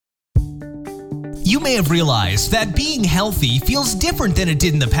You may have realized that being healthy feels different than it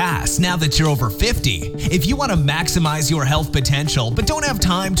did in the past now that you're over 50. If you want to maximize your health potential but don't have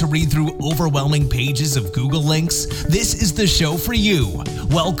time to read through overwhelming pages of Google links, this is the show for you.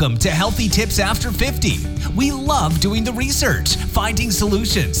 Welcome to Healthy Tips After 50. We love doing the research, finding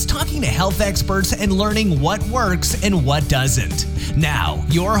solutions, talking to health experts, and learning what works and what doesn't. Now,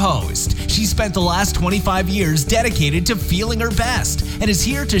 your host. She spent the last 25 years dedicated to feeling her best and is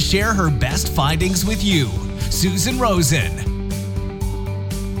here to share her best findings with you, Susan Rosen.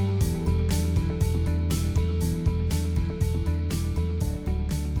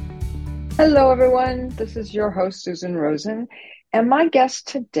 Hello, everyone. This is your host, Susan Rosen, and my guest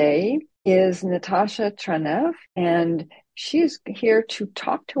today is Natasha Tranev, and she's here to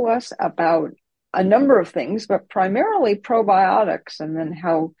talk to us about a number of things, but primarily probiotics, and then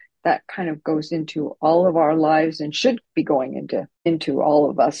how that kind of goes into all of our lives and should be going into all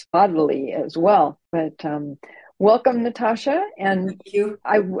of us bodily as well. But welcome, Natasha. And thank you.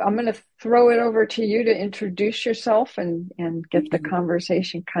 I'm going to throw it over to you to introduce yourself and get the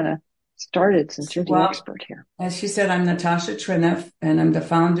conversation kind of started, since you're the expert here. As she said, I'm Natasha Tranev, and I'm the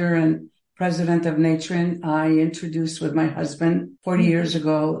founder and president of Natren. I introduced with my husband 40 years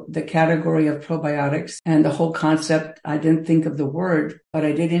ago the category of probiotics and the whole concept. I didn't think of the word, but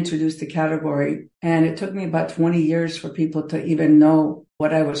I did introduce the category. And it took me about 20 years for people to even know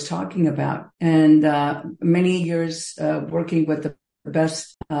what I was talking about. And many years working with the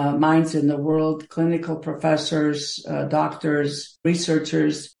best minds in the world, clinical professors, doctors,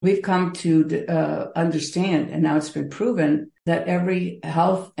 researchers, we've come to understand, and now it's been proven, that every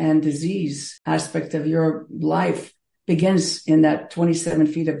health and disease aspect of your life begins in that 27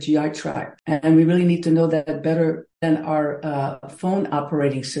 feet of GI tract. And we really need to know that better than our phone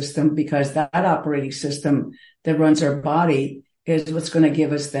operating system, because that operating system that runs our body is what's going to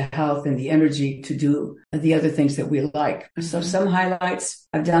give us the health and the energy to do the other things that we like. Mm-hmm. So some highlights: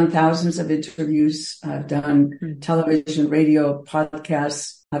 I've done thousands of interviews. I've done television, radio,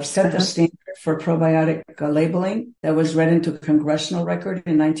 podcasts. I've set the standard for probiotic labeling that was read into a congressional record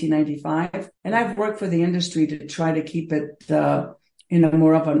in 1995. And I've worked for the industry to try to keep it in a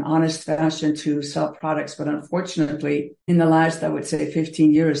more of an honest fashion to sell products. But unfortunately, in the last, I would say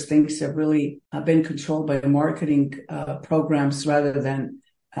 15 years, things have really been controlled by marketing programs rather than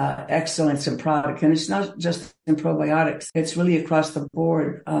excellence in product. And it's not just in probiotics. It's really across the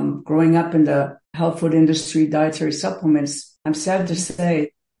board. Growing up in the health food industry, dietary supplements, I'm sad to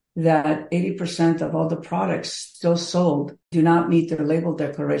say that 80% of all the products still sold do not meet their label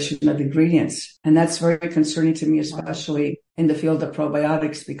declaration of ingredients. And that's very concerning to me, especially in the field of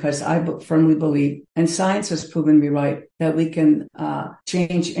probiotics, because I firmly believe, and science has proven me right, that we can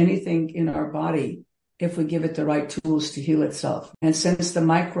change anything in our body if we give it the right tools to heal itself. And since the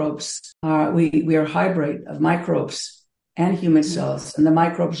microbes we are a hybrid of microbes and human cells, and the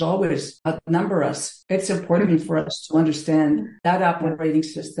microbes always outnumber us, it's important for us to understand that operating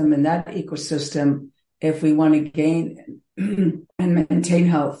system and that ecosystem if we want to gain and maintain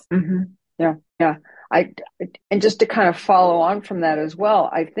health. Mm-hmm. Yeah. And just to kind of follow on from that as well,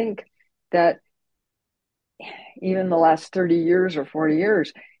 I think that even the last 30 years or 40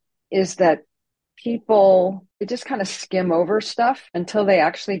 years is that people, they just kind of skim over stuff until they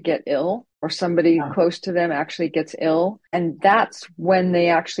actually get ill, or somebody close to them actually gets ill. And that's when they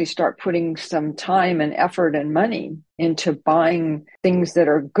actually start putting some time and effort and money into buying things that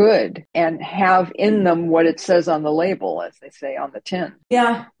are good and have in them what it says on the label, as they say on the tin.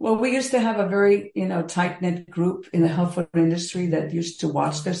 Yeah. Well, we used to have a very, tight-knit group in the health food industry that used to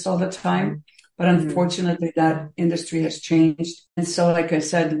watch this all the time. But unfortunately, that industry has changed. And so, like I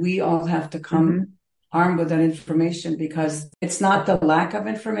said, we all have to come armed with that information, because it's not the lack of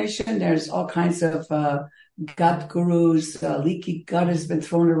information. There's all kinds of gut gurus. Leaky gut has been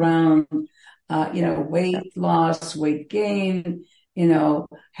thrown around, weight loss, weight gain,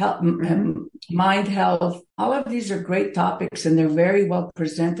 health, mind health. All of these are great topics, and they're very well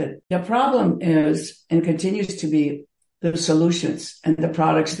presented. The problem is, and continues to be, the solutions and the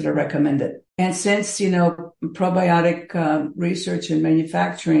products that are recommended. And since, probiotic research and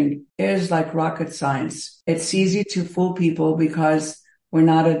manufacturing is like rocket science, it's easy to fool people because we're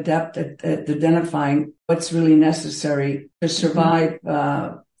not adept at identifying what's really necessary to survive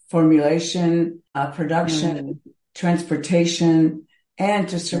formulation, production, transportation, and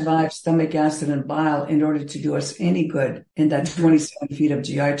to survive stomach acid and bile in order to do us any good in that 27 feet of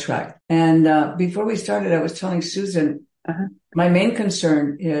GI tract. And before we started, I was telling Susan, my main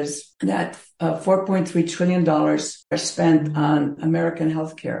concern is that $4.3 trillion are spent on American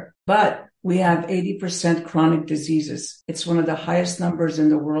healthcare, but we have 80% chronic diseases. It's one of the highest numbers in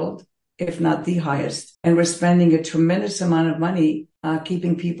the world. if not the highest. And we're spending a tremendous amount of money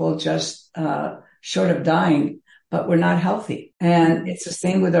keeping people just short of dying, but we're not healthy. And it's the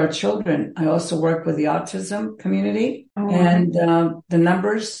same with our children. I also work with the autism community. And the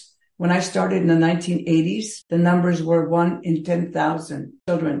numbers, when I started in the 1980s, the numbers were 1 in 10,000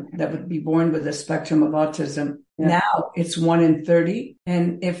 children that would be born with a spectrum of autism. Yeah. Now it's 1 in 30.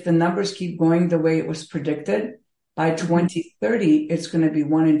 And if the numbers keep going the way it was predicted, by 2030, it's going to be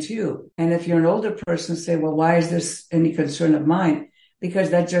 1 in 2. And if you're an older person, say, well, why is this any concern of mine?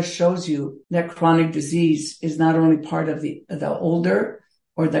 Because that just shows you that chronic disease is not only part of the older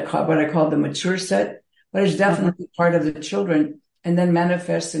or what I call the mature set, but it's definitely part of the children, and then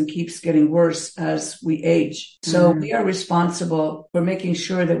manifests and keeps getting worse as we age. So we are responsible for making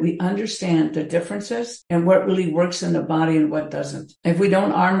sure that we understand the differences and what really works in the body and what doesn't. If we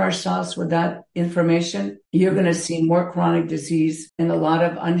don't arm ourselves with that information, you're going to see more chronic disease and a lot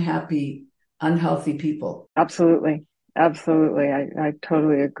of unhealthy people. Absolutely. Absolutely. I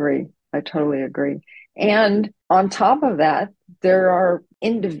totally agree. And on top of that, there are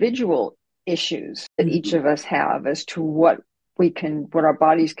individual issues that each of us have as to what our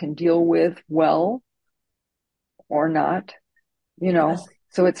bodies can deal with well or not, Yes.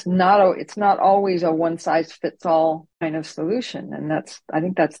 So it's not always a one size fits all kind of solution. And I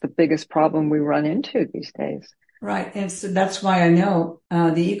think that's the biggest problem we run into these days. Right. And so that's why I know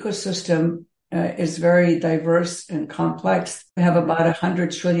the ecosystem is very diverse and complex. We have about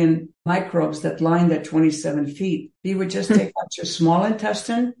 100 trillion microbes that line that 27 feet. If you would just take out your small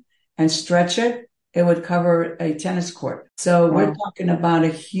intestine and stretch it, it would cover a tennis court. So we're talking about a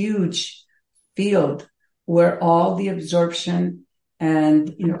huge field where all the absorption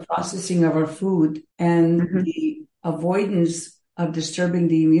and, processing of our food and the avoidance of disturbing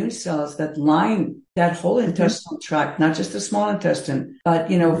the immune cells that line that whole intestinal tract, not just the small intestine, but,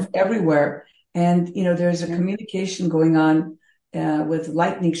 everywhere. And, there's a communication going on with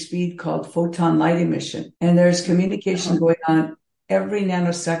lightning speed called photon light emission. And there's communication going on every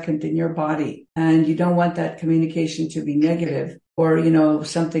nanosecond in your body. And you don't want that communication to be negative or,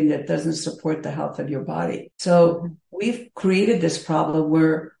 something that doesn't support the health of your body. So we've created this problem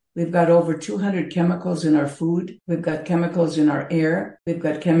where we've got over 200 chemicals in our food. We've got chemicals in our air. We've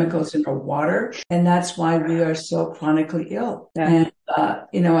got chemicals in our water. And that's why we are so chronically ill. Yeah. And,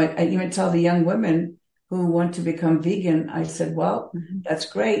 I even tell the young women who want to become vegan, I said, well, that's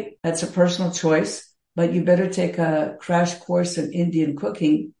great. That's a personal choice. But you better take a crash course in Indian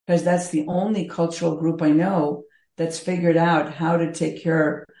cooking, because that's the only cultural group I know that's figured out how to take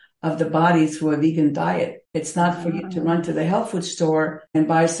care of the body through a vegan diet. It's not for you to run to the health food store and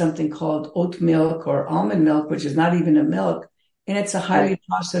buy something called oat milk or almond milk, which is not even a milk, and it's a highly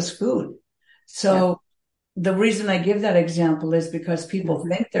processed food. So the reason I give that example is because people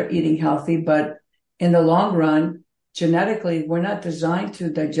think they're eating healthy, but in the long run, genetically, we're not designed to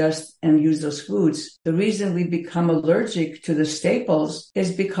digest and use those foods. The reason we become allergic to the staples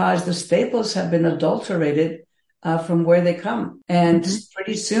is because the staples have been adulterated from where they come. And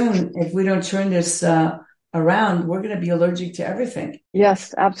pretty soon, if we don't turn this around, we're going to be allergic to everything.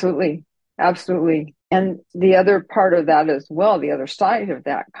 Yes, absolutely. Absolutely. And the other part of that as well, the other side of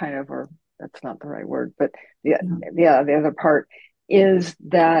that kind of, or that's not the right word, but the other part is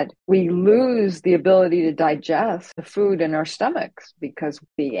that we lose the ability to digest the food in our stomachs because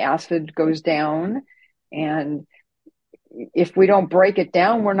the acid goes down. And if we don't break it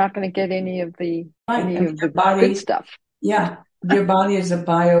down, we're not going to get any of the good stuff. Yeah. Your body is a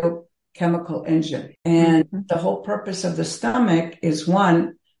biochemical engine. And the whole purpose of the stomach is,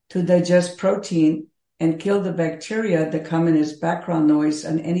 one, to digest protein and kill the bacteria that come in as background noise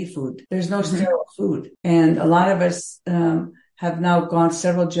on any food. There's no sterile food. And a lot of us have now gone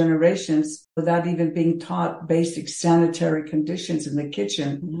several generations without even being taught basic sanitary conditions in the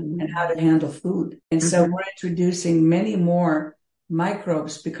kitchen and how to handle food. And so we're introducing many more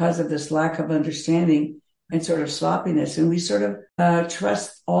microbes because of this lack of understanding and sort of sloppiness. And we sort of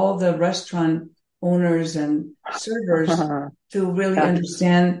trust all the restaurant owners and servers to really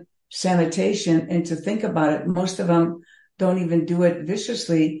understand sanitation and to think about it. Most of them don't even do it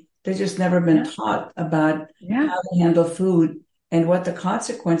viciously. They've just never been taught about how to handle food and what the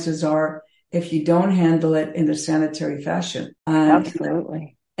consequences are if you don't handle it in a sanitary fashion.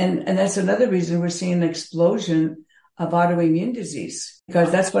 Absolutely. And that's another reason we're seeing an explosion of autoimmune disease,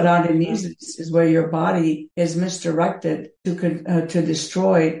 because that's what autoimmune is, where your body is misdirected to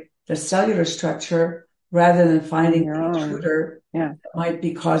destroy the cellular structure rather than finding the intruder that might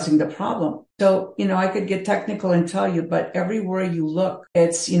be causing the problem. So, I could get technical and tell you, but everywhere you look,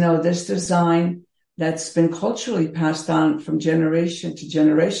 it's, this design that's been culturally passed on from generation to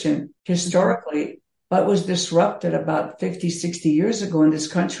generation historically, but was disrupted about 50, 60 years ago in this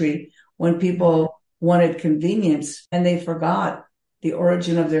country when people wanted convenience and they forgot the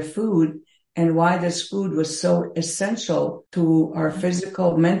origin of their food and why this food was so essential to our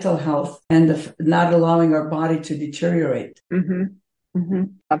physical, mental health and not allowing our body to deteriorate.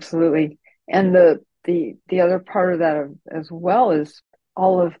 Absolutely. And the other part of that as well is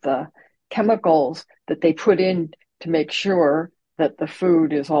all of the chemicals that they put in to make sure that the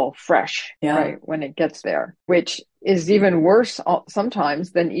food is all fresh, right, when it gets there, which is even worse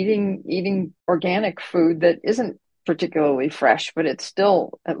sometimes than eating organic food that isn't particularly fresh, but it's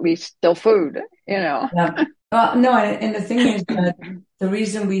still at least still food, No, and the thing is that the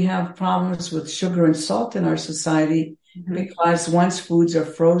reason we have problems with sugar and salt in our society, because once foods are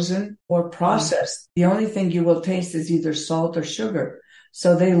frozen or processed, the only thing you will taste is either salt or sugar.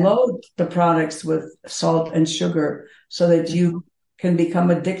 So they load the products with salt and sugar so that you can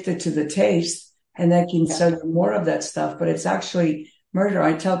become addicted to the taste, and they can sell you more of that stuff. But it's actually murder.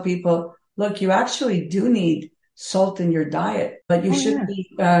 I tell people, look, you actually do need salt in your diet, but you shouldn't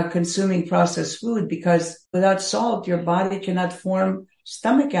be consuming processed food, because without salt, your body cannot form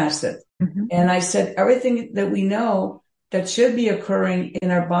stomach acid. And I said, everything that we know that should be occurring in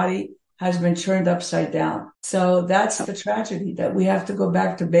our body has been turned upside down. So that's the tragedy, that we have to go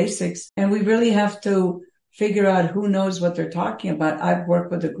back to basics, and we really have to figure out who knows what they're talking about. I've worked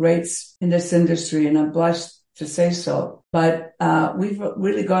with the greats in this industry, and I'm blessed to say so. But we've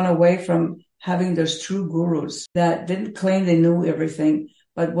really gone away from having those true gurus that didn't claim they knew everything,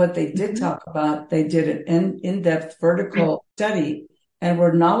 but what they did talk about, they did an in-depth vertical study and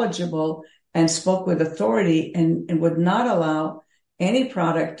were knowledgeable and spoke with authority and would not allow any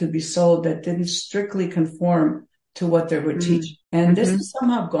product to be sold that didn't strictly conform to what they were teaching. And this is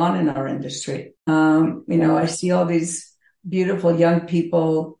somehow gone in our industry. I see all these beautiful young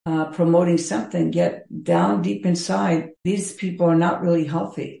people promoting something, yet down deep inside, these people are not really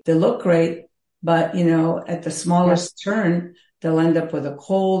healthy. They look great, but, at the smallest turn, they'll end up with a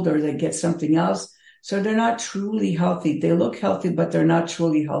cold or they get something else. So they're not truly healthy. They look healthy, but they're not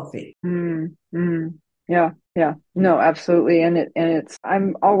truly healthy. Yeah. No, absolutely. And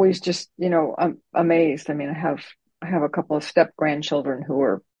I'm always just, I'm amazed. I mean, I have a couple of step grandchildren who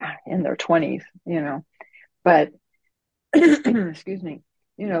are in their 20s, but excuse me,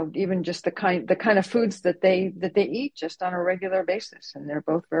 even just the kind of foods that they eat just on a regular basis. And they're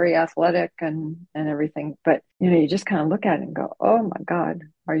both very athletic and everything. But, you just kind of look at it and go, oh my God,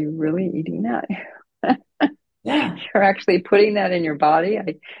 are you really eating that? Yeah. You're actually putting that in your body.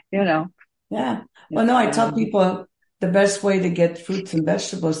 Yeah. Well, no, I tell people the best way to get fruits and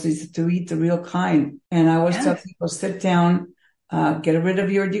vegetables is to eat the real kind. And I always tell people, sit down, get rid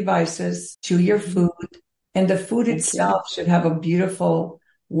of your devices, chew your food, and the food itself should have a beautiful,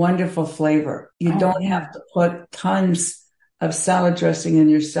 wonderful flavor. You don't have to put tons of salad dressing in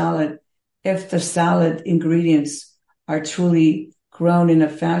your salad if the salad ingredients are truly grown in a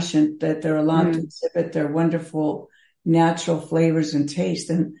fashion that they're allowed to exhibit their wonderful natural flavors and taste.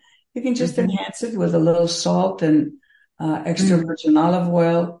 And you can just enhance it with a little salt and extra virgin olive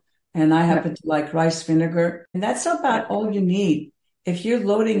oil. And I happen to like rice vinegar. And that's about all you need. If you're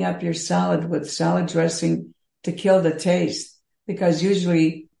loading up your salad with salad dressing to kill the taste, because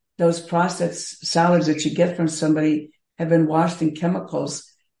usually those processed salads that you get from somebody have been washed in chemicals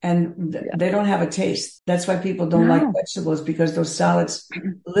and they don't have a taste. That's why people don't like vegetables, because those salads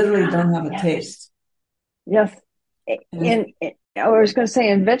literally don't have a taste. Yes. And I was going to say,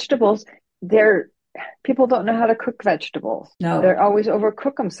 in vegetables, people don't know how to cook vegetables. No. They always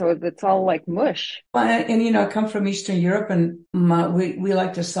overcook them, so it's all like mush. Well, and I come from Eastern Europe, and we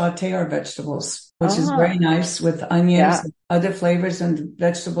like to saute our vegetables, which is very nice with onions and other flavors, and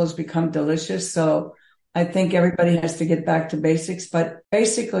vegetables become delicious. So I think everybody has to get back to basics. But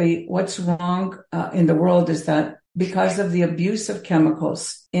basically, what's wrong in the world is that because of the abuse of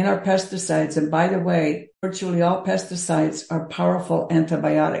chemicals in our pesticides, and by the way, virtually all pesticides are powerful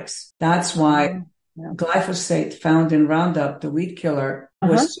antibiotics. That's why glyphosate found in Roundup, the weed killer,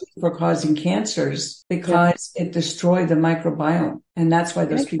 was for causing cancers, because it destroyed the microbiome. And that's why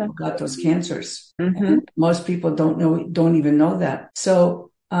those people got those cancers. And most people don't even know that.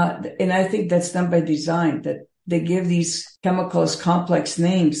 So, and I think that's done by design, that they give these chemicals complex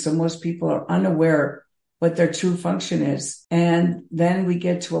names. So most people are unaware what their true function is. And then we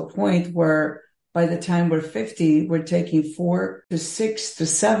get to a point where by the time we're 50, we're taking 4 to 6 to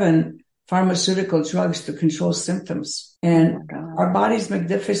 7 pharmaceutical drugs to control symptoms. And our body's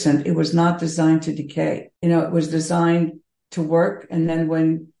magnificent. It was not designed to decay. It was designed to work. And then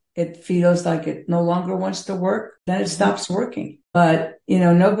when it feels like it no longer wants to work, then it stops working. But,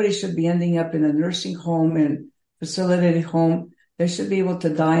 nobody should be ending up in a nursing home and facilitated home. They should be able to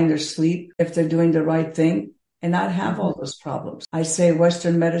die in their sleep if they're doing the right thing and not have all those problems. I say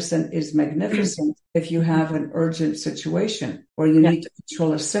Western medicine is magnificent if you have an urgent situation or you need to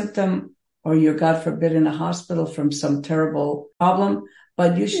control a symptom or you're, God forbid, in a hospital from some terrible problem,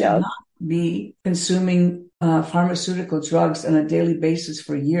 but you should not be consuming pharmaceutical drugs on a daily basis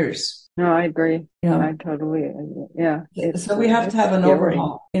for years. No, I agree. I totally, So we have to have an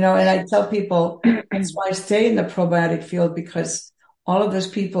overhaul, and I tell people, that's why I stay in the probiotic field, because all of those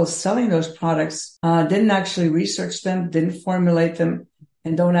people selling those products didn't actually research them, didn't formulate them,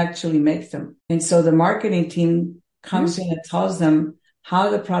 and don't actually make them. And so the marketing team comes in and tells them how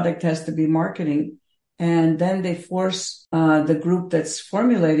the product has to be marketing. And then they force the group that's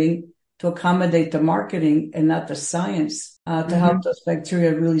formulating to accommodate the marketing and not the science to help those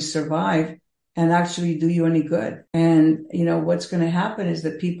bacteria really survive and actually do you any good. And, what's going to happen is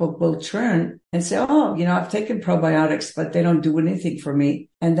that people will churn and say, I've taken probiotics, but they don't do anything for me.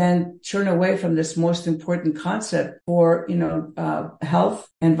 And then churn away from this most important concept for, health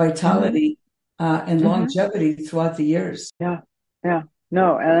and vitality and longevity throughout the years. Yeah.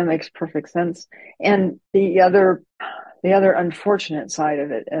 No, and that makes perfect sense. And the other unfortunate side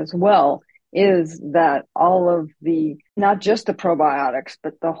of it as well is that all of not just the probiotics,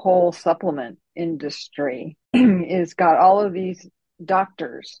 but the whole supplement industry is got all of these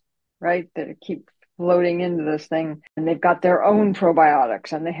doctors, right, that keep floating into this thing, and they've got their own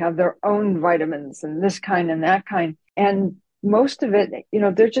probiotics and they have their own vitamins and this kind and that kind. And most of it,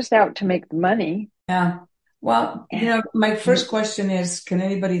 they're just out to make the money. Yeah. Well, my first question is, can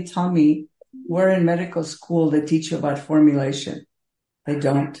anybody tell me where in medical school they teach you about formulation? They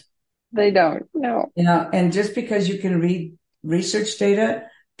don't. They don't, no. And just because you can read research data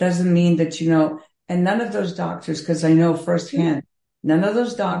doesn't mean that and none of those doctors, because I know firsthand, none of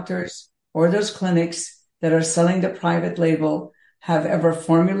those doctors or those clinics that are selling the private label have ever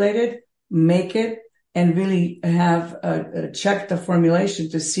formulated, make it, and really have checked the formulation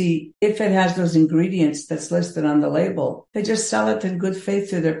to see if it has those ingredients that's listed on the label. They just sell it in good faith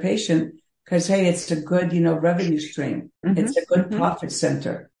to their patient because, hey, it's a good, revenue stream. It's a good profit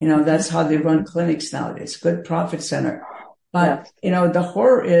center. That's how they run clinics nowadays. Good profit center. But, the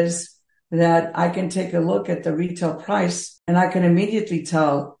horror is that I can take a look at the retail price and I can immediately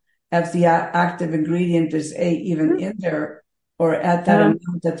tell if the active ingredient is even in there or at that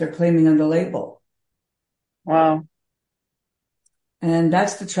amount that they're claiming on the label. Wow. And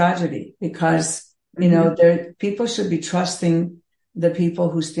that's the tragedy because, people should be trusting the people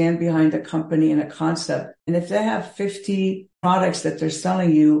who stand behind a company and a concept. And if they have 50 products that they're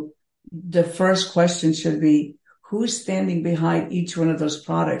selling you, the first question should be, who's standing behind each one of those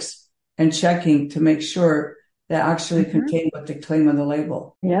products and checking to make sure they actually contain what they claim on the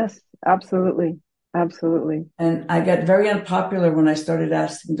label. Yes, absolutely. Absolutely. And I got very unpopular when I started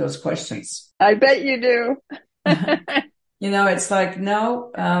asking those questions. I bet you do. It's like,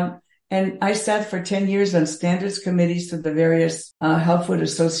 no. And I sat for 10 years on standards committees to the various health food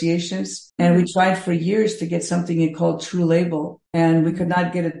associations. And we tried for years to get something called True Label. And we could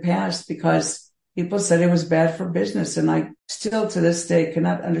not get it passed because people said it was bad for business. And I still to this day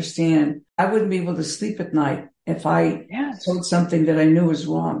cannot understand. I wouldn't be able to sleep at night if I told something that I knew was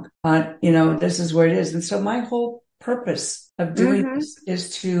wrong. But, this is where it is. And so my whole purpose of doing this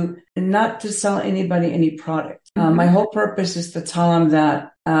is to not to sell anybody any product. My whole purpose is to tell them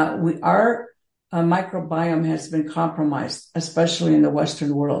that our microbiome has been compromised, especially in the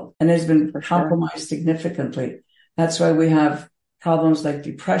Western world, and has been compromised significantly. That's why we have problems like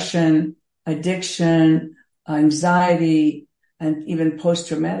depression, addiction, anxiety, and even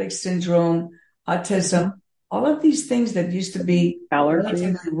post-traumatic syndrome, autism. All of these things that used to be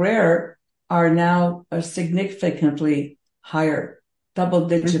relatively rare are now significantly higher,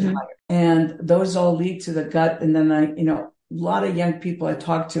 double-digit higher. And those all lead to the gut. And then a lot of young people I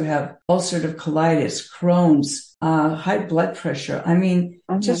talk to have ulcerative colitis, Crohn's, high blood pressure. I mean,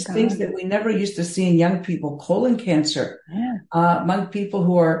 things that we never used to see in young people, colon cancer, among people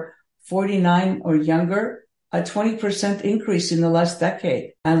who are 49 or younger, a 20% increase in the last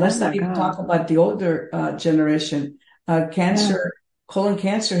decade. And let's not even talk about the older generation. Cancer, colon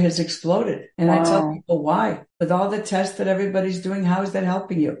cancer has exploded. And I tell people why. With all the tests that everybody's doing, how is that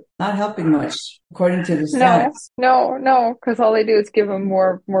helping you? Not helping much, according to the science. No, because all they do is give them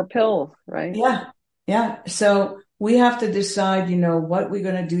more pills, right? Yeah. So we have to decide, what we're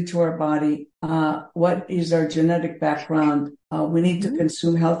going to do to our body. What is our genetic background? We need to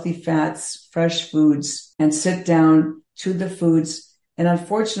consume healthy fats, fresh foods, and sit down, chew the foods, And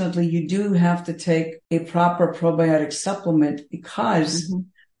unfortunately, you do have to take a proper probiotic supplement because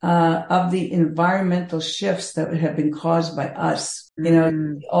of the environmental shifts that have been caused by us. You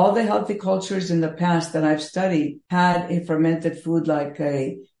know, all the healthy cultures in the past that I've studied had a fermented food like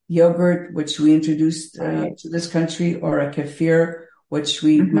a yogurt, which we introduced to this country, or a kefir, which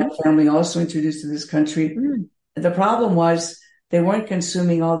my family also introduced to this country. The problem was they weren't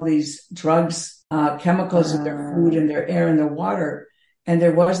consuming all these drugs, chemicals in their food and their air and their water. And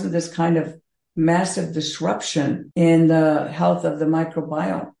there wasn't this kind of massive disruption in the health of the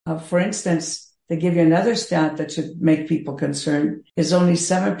microbiome. For instance, to give you another stat that should make people concerned, is only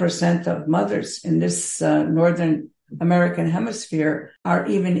 7% of mothers in this Northern American hemisphere are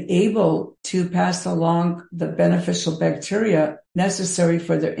even able to pass along the beneficial bacteria necessary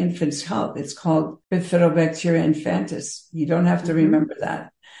for their infant's health. It's called Bifidobacteria infantis. You don't have to remember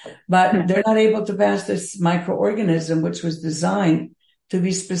that. But they're not able to pass this microorganism, which was designed to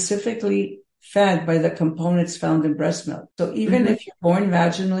be specifically fed by the components found in breast milk. So even if you're born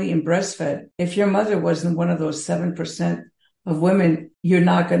vaginally and breastfed, if your mother wasn't one of those 7% of women, you're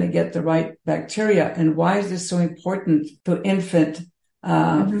not going to get the right bacteria. And why is this so important to infant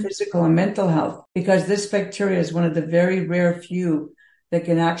physical and mental health? Because this bacteria is one of the very rare few that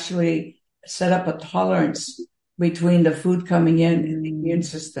can actually set up a tolerance between the food coming in and the immune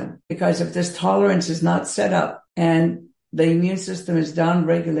system. Because if this tolerance is not set up and the immune system is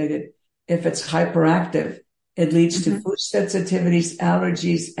downregulated, if it's hyperactive, it leads to food sensitivities,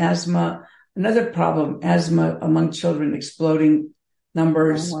 allergies, asthma. Another problem, asthma among children, exploding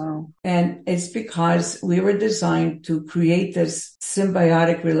numbers. And it's because we were designed to create this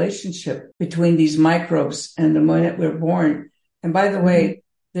symbiotic relationship between these microbes and the moment we're born. And by the way,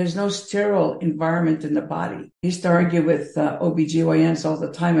 there's no sterile environment in the body. I used to argue with OBGYNs all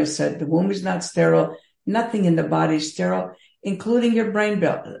the time. I said, the womb is not sterile. Nothing in the body is sterile, including your brain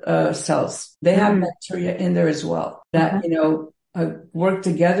cells. They have bacteria in there as well that, work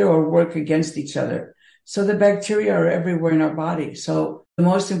together or work against each other. So the bacteria are everywhere in our body. So the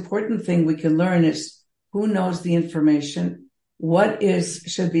most important thing we can learn is who knows the information, what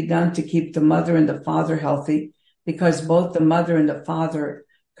should be done to keep the mother and the father healthy, because both the mother and the father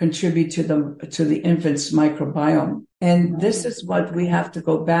contribute to the infant's microbiome. And this is what we have to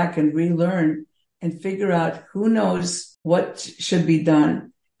go back and relearn and figure out who knows what should be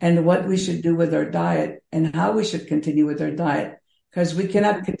done and what we should do with our diet and how we should continue with our diet. Because we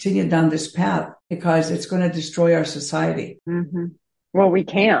cannot continue down this path because it's going to destroy our society. Well, we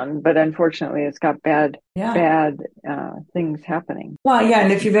can, but unfortunately it's got bad things happening. Well, yeah.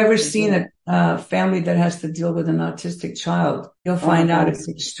 And if you've ever seen a family that has to deal with an autistic child, you'll find out it's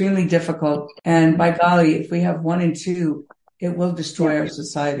extremely difficult. And by golly, if we have 1 and 2, it will destroy our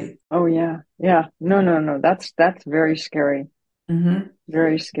society. Oh, yeah. Yeah. No. That's very scary.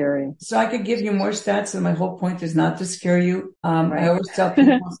 Very scary. So I could give you more stats, and my whole point is not to scare you. I always tell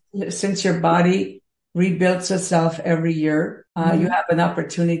people, since your body rebuilds itself every year, you have an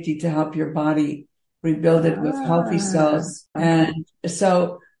opportunity to help your body rebuild it with healthy cells. And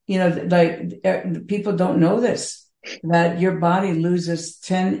so, people don't know this, that your body loses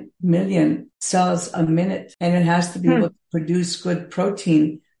 10 million cells a minute, and it has to be able to produce good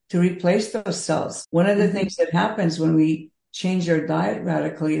protein to replace those cells. One of the things that happens when we change our diet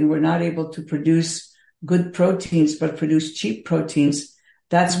radically and we're not able to produce good proteins, but produce cheap proteins,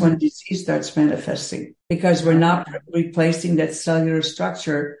 that's when disease starts manifesting, because we're not replacing that cellular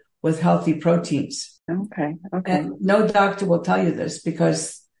structure with healthy proteins. Okay. And no doctor will tell you this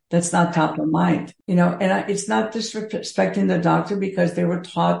because that's not top of mind, and it's not disrespecting the doctor, because they were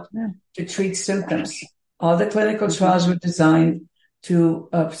taught to treat symptoms. All the clinical trials were designed to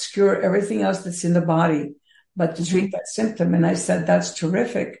obscure everything else that's in the body, but to treat that symptom. And I said, that's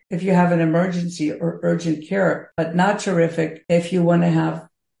terrific if you have an emergency or urgent care, but not terrific if you want to have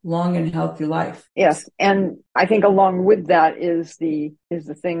long and healthy life. Yes. And I think along with that is the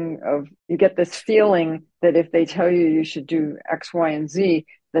thing of, you get this feeling that if they tell you you should do X, Y, and Z,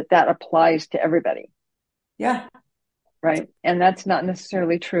 that applies to everybody. Yeah. Right. And that's not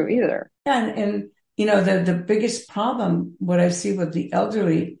necessarily true either. Yeah. And the biggest problem, what I see with the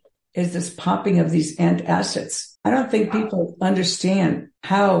elderly, is this popping of these antacids. I don't think people understand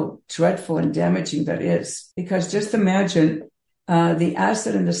how dreadful and damaging that is, because just imagine the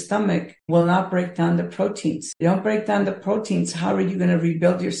acid in the stomach will not break down the proteins. You don't break down the proteins, how are you going to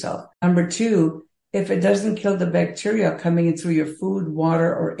rebuild yourself? Number 2, if it doesn't kill the bacteria coming in through your food, water,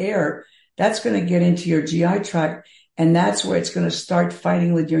 or air, that's going to get into your GI tract, and that's where it's going to start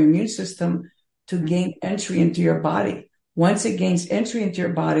fighting with your immune system to gain entry into your body. Once it gains entry into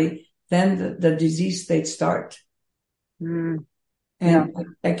your body, then the disease states start. And And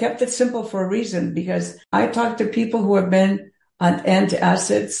I kept it simple for a reason, because I talked to people who have been on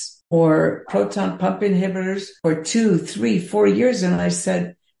antacids or proton pump inhibitors for 2, 3, 4 years. And I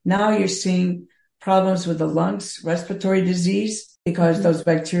said, now you're seeing problems with the lungs, respiratory disease, because those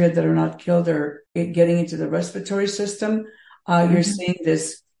bacteria that are not killed are getting into the respiratory system. You're seeing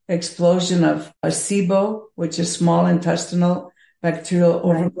this explosion of a SIBO, which is small intestinal bacterial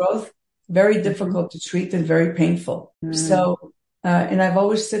overgrowth, very difficult to treat and very painful. So, and I've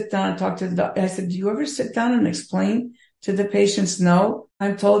always sit down and talk to the doctor. I said, do you ever sit down and explain to the patients? No,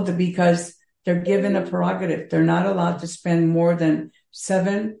 I'm told that because they're given a prerogative. They're not allowed to spend more than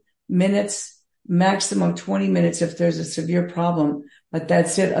 7 minutes, maximum 20 minutes if there's a severe problem, but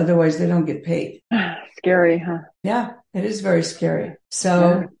that's it. Otherwise they don't get paid. Scary, huh? Yeah, it is very scary.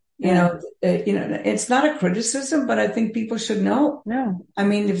 So, you know, it's not a criticism, but I think people should know. No. I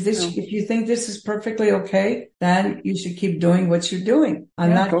mean, if you think this is perfectly okay, then you should keep doing what you're doing.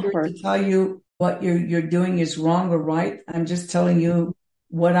 I'm not here to tell you what you're doing is wrong or right. I'm just telling you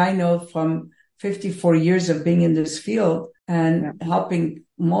what I know from 54 years of being in this field and helping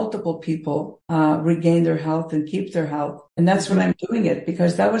multiple people regain their health and keep their health. And that's what I'm doing it,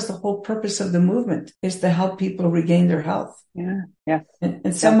 because that was the whole purpose of the movement, is to help people regain their health. Yeah. Yes.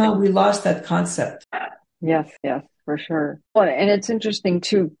 And somehow we lost that concept. Yes. Yes, for sure. Well, and it's interesting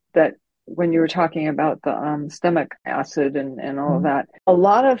too, that when you were talking about the stomach acid and all of that, a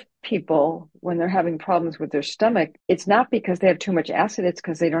lot of people, when they're having problems with their stomach, it's not because they have too much acid, it's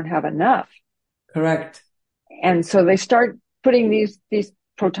because they don't have enough. Correct. And so they start putting these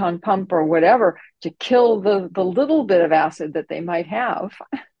proton pump or whatever to kill the little bit of acid that they might have,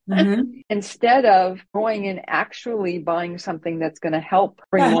 instead of going and actually buying something that's going to help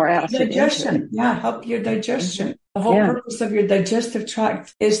bring more acid digestion. into it. Yeah, help your digestion. The whole purpose of your digestive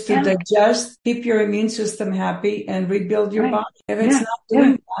tract is to digest, keep your immune system happy, and rebuild your body. If it's not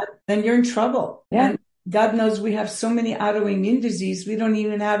doing that, then you're in trouble. And God knows we have so many autoimmune diseases, we don't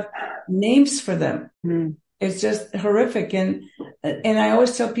even have names for them. It's just horrific. And I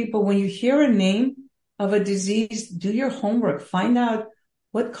always tell people, when you hear a name of a disease, do your homework. Find out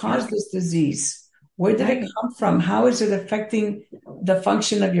what caused this disease. Where did it come from? How is it affecting the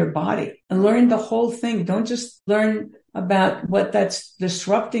function of your body? And learn the whole thing. Don't just learn about what that's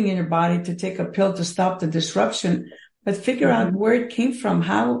disrupting in your body to take a pill to stop the disruption, but figure out where it came from,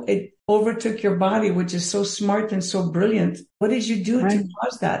 how it overtook your body, which is so smart and so brilliant. What did you do to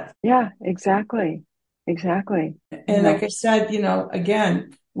cause that? Yeah, exactly. Exactly. And like I said,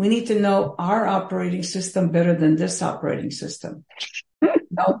 again, we need to know our operating system better than this operating system.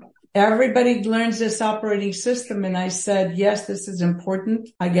 Everybody learns this operating system. And I said, yes, this is important.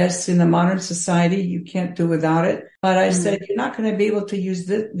 I guess in the modern society, you can't do without it. But I said, you're not going to be able to use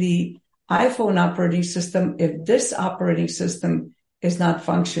the iPhone operating system if this operating system is not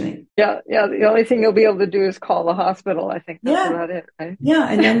functioning. Yeah. The only thing you'll be able to do is call the hospital. I think that's about it, right? Yeah.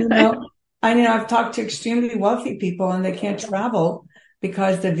 And then, I've talked to extremely wealthy people and they can't travel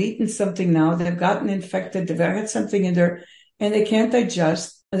because they've eaten something now. They've gotten infected. They've got something in there and they can't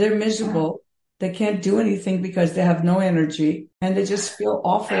digest. They're miserable. They can't do anything because they have no energy and they just feel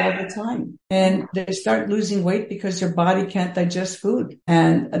awful all the time. And they start losing weight because their body can't digest food.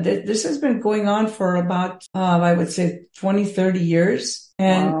 And this has been going on for about, I would say 20, 30 years.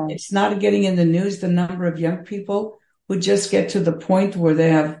 And it's not getting in the news, the number of young people who just get to the point where they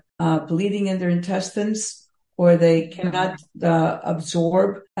have bleeding in their intestines, or they cannot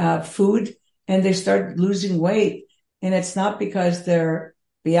absorb food, and they start losing weight. And it's not because they're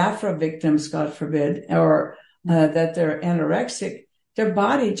Biafra victims, God forbid, or that they're anorexic. Their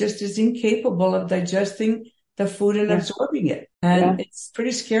body just is incapable of digesting the food and absorbing it. And it's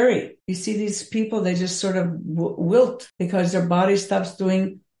pretty scary. You see these people, they just sort of wilt because their body stops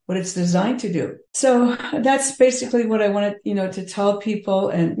doing what it's designed to do. So that's basically what I wanted, to tell people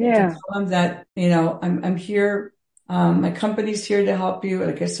and to tell them that, I'm here. My company's here to help you.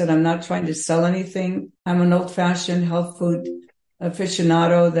 Like I said, I'm not trying to sell anything. I'm an old-fashioned health food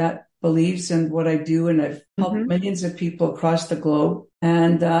aficionado that believes in what I do. And I've helped millions of people across the globe.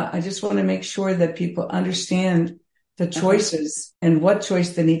 And I just want to make sure that people understand the choices and what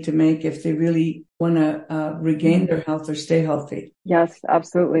choice they need to make if they really want to regain their health or stay healthy. Yes,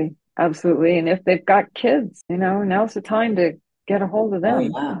 absolutely. Absolutely. And if they've got kids, now's the time to get a hold of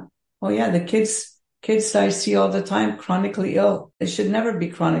them. Oh yeah. The kids I see all the time chronically ill. They should never be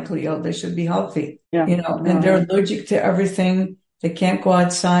chronically ill. They should be healthy. And they're allergic to everything. They can't go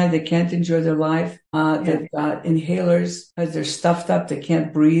outside. They can't enjoy their life. They've got inhalers because they're stuffed up. They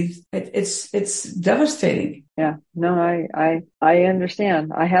can't breathe. It's devastating. Yeah. No, I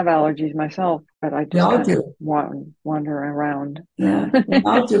understand. I have allergies myself, but I We just all kind of do. wander around. Yeah, we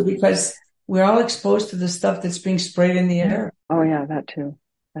all do because we're all exposed to the stuff that's being sprayed in the air. Oh yeah, that too.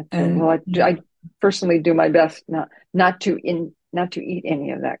 That too. And Well, I personally do my best not to eat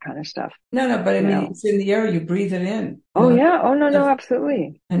any of that kind of stuff. no, but I mean, No. it's in the air. You breathe it in. Oh yeah. Oh no,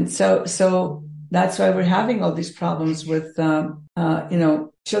 absolutely. And so that's why we're having all these problems with,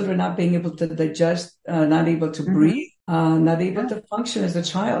 children not being able to digest, not able to breathe, not able to function as a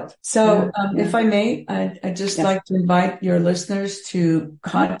child. So, if I may, I'd just like to invite your listeners to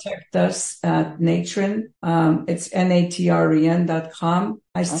contact us at Natren. It's natren.com.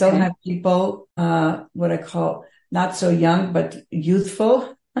 I still have people, what I call not so young, but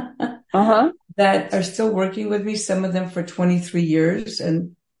youthful, that are still working with me. Some of them for 23 years.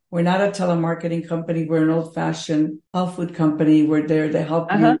 And we're not a telemarketing company. We're an old-fashioned health food company. We're there to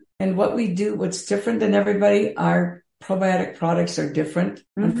help you. And what we do, what's different than everybody, our probiotic products are different.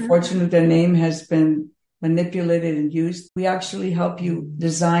 Unfortunately, their name has been manipulated and used. We actually help you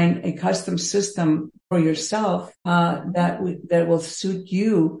design a custom system for yourself that will suit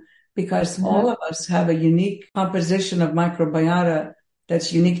you, because all of us have a unique composition of microbiota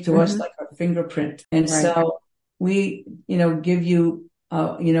that's unique to us, like our fingerprint. And so we, give you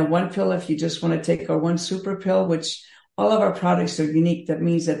one pill if you just want to take, or one super pill, which all of our products are unique. That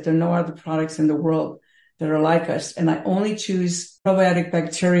means that there are no other products in the world that are like us. And I only choose probiotic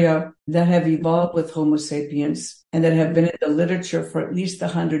bacteria that have evolved with Homo sapiens and that have been in the literature for at least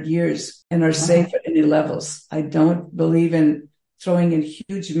 100 years and are safe at any levels. I don't believe in throwing in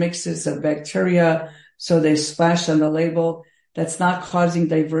huge mixes of bacteria so they splash on the label. That's not causing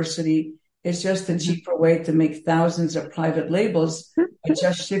diversity. It's just a cheaper way to make thousands of private labels by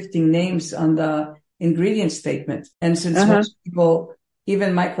just shifting names on the ingredient statement. And since most people,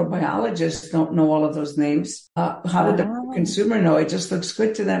 even microbiologists, don't know all of those names, how did the consumer know? It just looks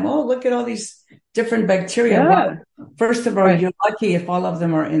good to them. Oh, look at all these different bacteria. Well, first of all, you're lucky if all of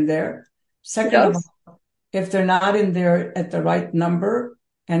them are in there. Second of all, if they're not in there at the right number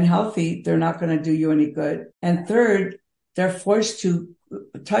and healthy, they're not going to do you any good. And third, they're forced to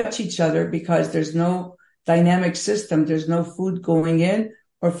touch each other because there's no dynamic system. There's no food going in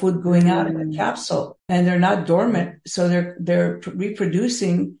or food going out in the capsule, and they're not dormant. So they're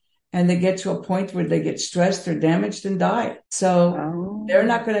reproducing, and they get to a point where they get stressed or damaged and die. So they're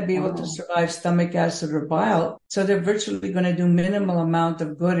not going to be able to survive stomach acid or bile. So they're virtually going to do minimal amount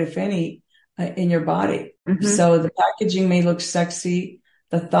of good, if any, in your body. So the packaging may look sexy.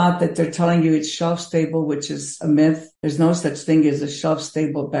 The thought that they're telling you it's shelf stable, which is a myth. There's no such thing as a shelf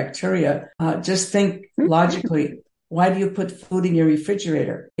stable bacteria. Just think logically. Why do you put food in your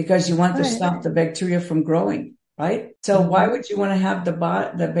refrigerator? Because you want to stop the bacteria from growing, right? So why would you want to have the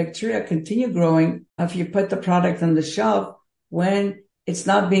bacteria continue growing if you put the product on the shelf when it's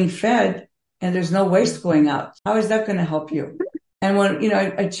not being fed and there's no waste going out? How is that going to help you? And when,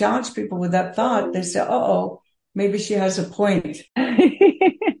 I challenge people with that thought, they say, maybe she has a point.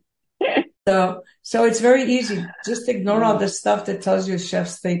 So it's very easy. Just ignore all the stuff that tells you it's shelf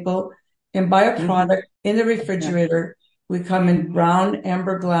staple and buy a product in the refrigerator. We come in brown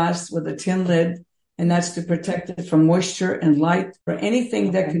amber glass with a tin lid, and that's to protect it from moisture and light or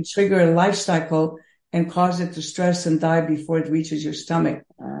anything that can trigger a life cycle and cause it to stress and die before it reaches your stomach.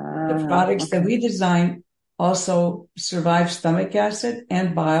 The products that we design also survive stomach acid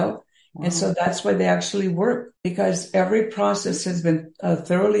and bile. And so that's why they actually work, because every process has been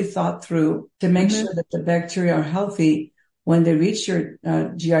thoroughly thought through to make sure that the bacteria are healthy when they reach your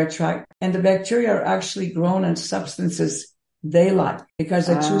GI tract. And the bacteria are actually grown on substances they like, because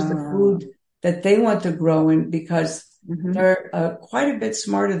I choose the food that they want to grow in, because they're quite a bit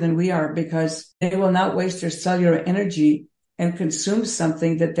smarter than we are, because they will not waste their cellular energy and consume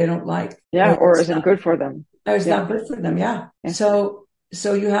something that they don't like. Yeah, or isn't good for them. Or it's not good for them, So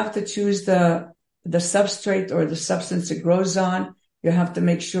you have to choose the substrate or the substance it grows on. You have to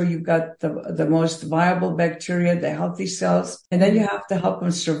make sure you've got the most viable bacteria, the healthy cells, and then you have to help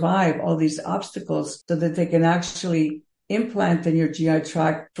them survive all these obstacles so that they can actually implant in your GI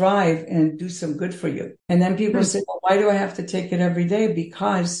tract, thrive, and do some good for you. And then people say, well, why do I have to take it every day?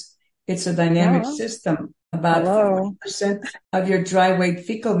 Because it's a dynamic system. About 40% of your dry weight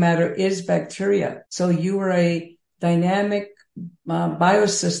fecal matter is bacteria. So you are a dynamic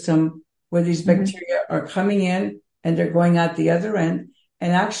biosystem where these bacteria are coming in and they're going out the other end.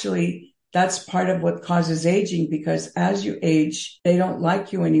 And actually, that's part of what causes aging, because as you age, they don't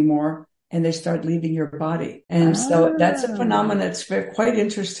like you anymore and they start leaving your body. And so that's a phenomenon that's quite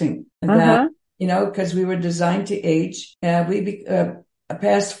interesting that, because we were designed to age.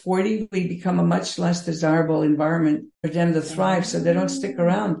 Past 40, we become a much less desirable environment for them to thrive. So they don't stick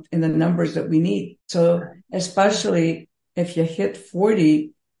around in the numbers that we need. So especially if you hit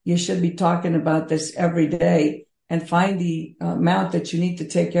 40, you should be talking about this every day and find the amount that you need to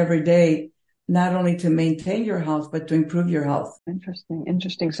take every day, not only to maintain your health, but to improve your health.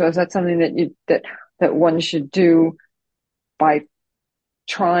 Interesting. So is that something that one should do by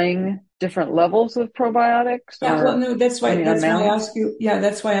trying different levels of probiotics? Yeah, well, no, that's why I ask you. Yeah,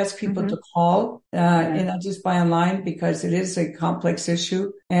 that's why I ask people to call, and not just buy online, because it is a complex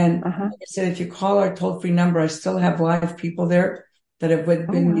issue. And like I said, if you call our toll-free number, I still have live people there that have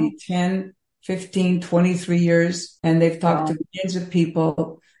been me 10, 15, 23 years, and they've talked to millions of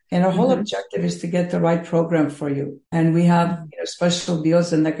people. And our whole objective is to get the right program for you. And we have special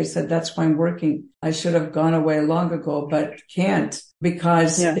deals. And like I said, that's why I'm working. I should have gone away long ago, but can't,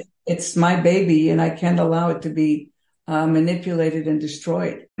 because it's my baby and I can't allow it to be manipulated and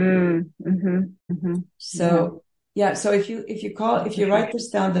destroyed. So, so if you write this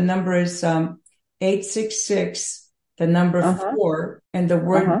down, the number is 866, the number 4, and the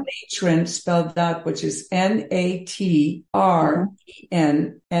word Natren spelled out, which is Natren,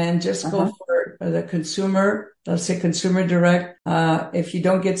 and just go for the consumer. They'll say Consumer Direct. If you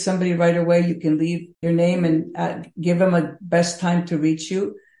don't get somebody right away, you can leave your name and give them a best time to reach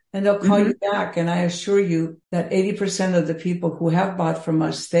you, and they'll call you back. And I assure you that 80% of the people who have bought from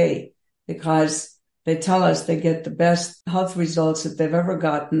us stay, because they tell us they get the best health results that they've ever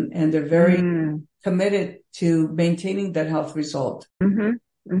gotten, and they're very committed to maintaining that health result.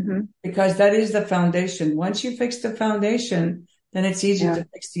 Because that is the foundation. Once you fix the foundation, then it's easy to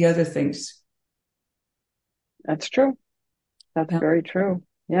fix the other things. That's true. That's very true.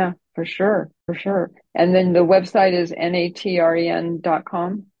 Yeah, for sure. And then the website is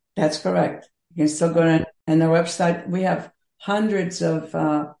natren.com. That's correct. You can still go to, and the website, we have hundreds of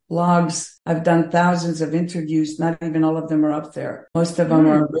blogs. I've done thousands of interviews. Not even all of them are up there. Most of them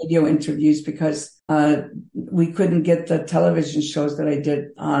are radio interviews, because we couldn't get the television shows that I did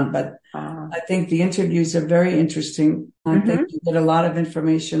on. But I think the interviews are very interesting. I think you get a lot of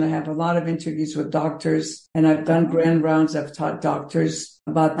information. I have a lot of interviews with doctors, and I've done grand rounds. I've taught doctors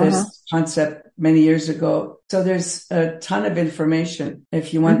about this concept many years ago. So there's a ton of information.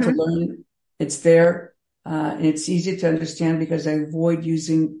 If you want to learn, it's there. It's easy to understand, because I avoid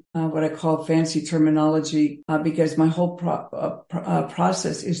using what I call fancy terminology, because my whole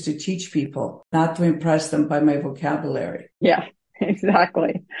process is to teach people, not to impress them by my vocabulary. Yeah,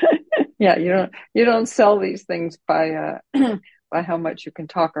 exactly. You don't sell these things by how much you can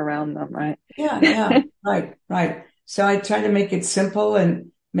talk around them, right? Yeah, right. So I try to make it simple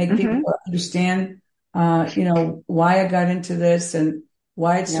and make people understand, why I got into this and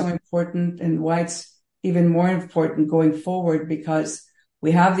why it's so important, and why it's even more important going forward, because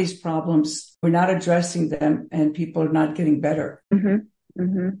we have these problems, we're not addressing them, and people are not getting better. No,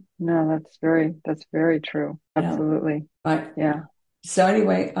 that's very true. Absolutely. Right. Yeah. So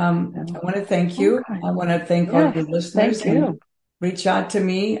anyway, I want to thank you. Okay. I want to thank all the listeners. Thank you. Reach out to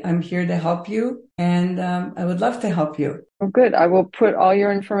me. I'm here to help you, and I would love to help you. Well, good. I will put all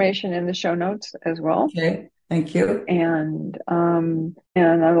your information in the show notes as well. Okay. Thank you. And I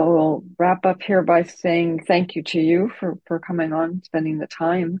will wrap up here by saying thank you to you for coming on, spending the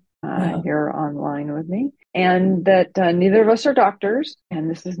time here online with me, and that neither of us are doctors,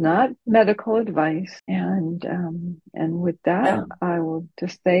 and this is not medical advice. And with that, I will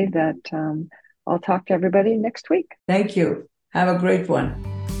just say that I'll talk to everybody next week. Thank you. Have a great one.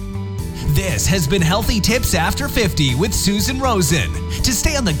 This has been Healthy Tips After 50 with Susan Rosen. To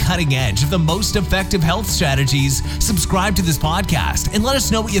stay on the cutting edge of the most effective health strategies, subscribe to this podcast and let us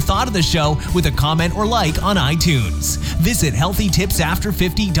know what you thought of the show with a comment or like on iTunes. Visit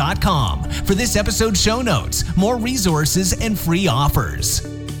healthytipsafter50.com for this episode's show notes, more resources, and free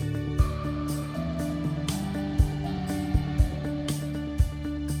offers.